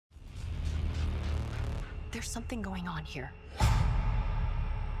There's something going on here.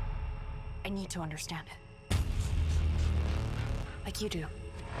 I need to understand it. Like you do.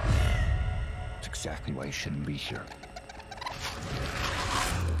 That's exactly why you shouldn't be here.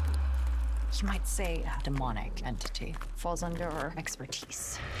 You might say a demonic entity falls under our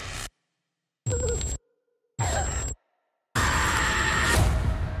expertise.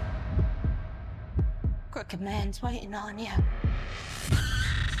 Crooked man's waiting on you.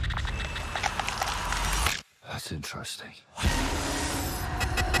 That's interesting.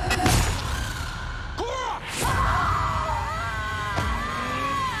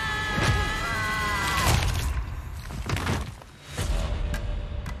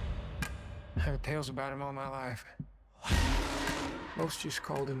 I heard tales about him all my life. Most just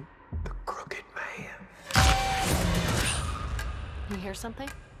called him the Crooked Man. You hear something?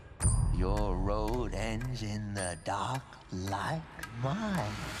 Your road ends in the dark like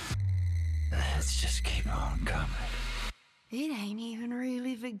mine. Let's just keep on coming. It ain't even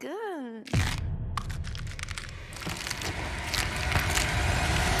really begun.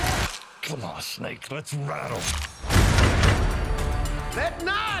 Come on, Snake, let's rattle. Let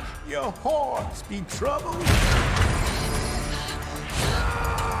not your horse be troubled.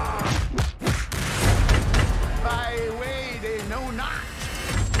 By way they know not.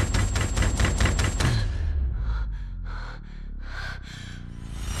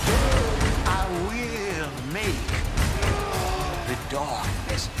 I will make the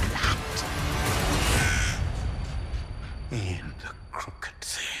darkness light. And the crooked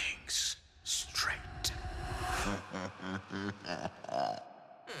things straight.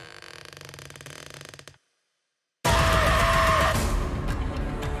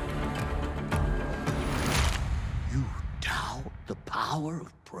 You doubt the power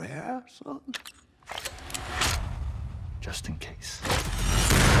of prayer, son? Just in case.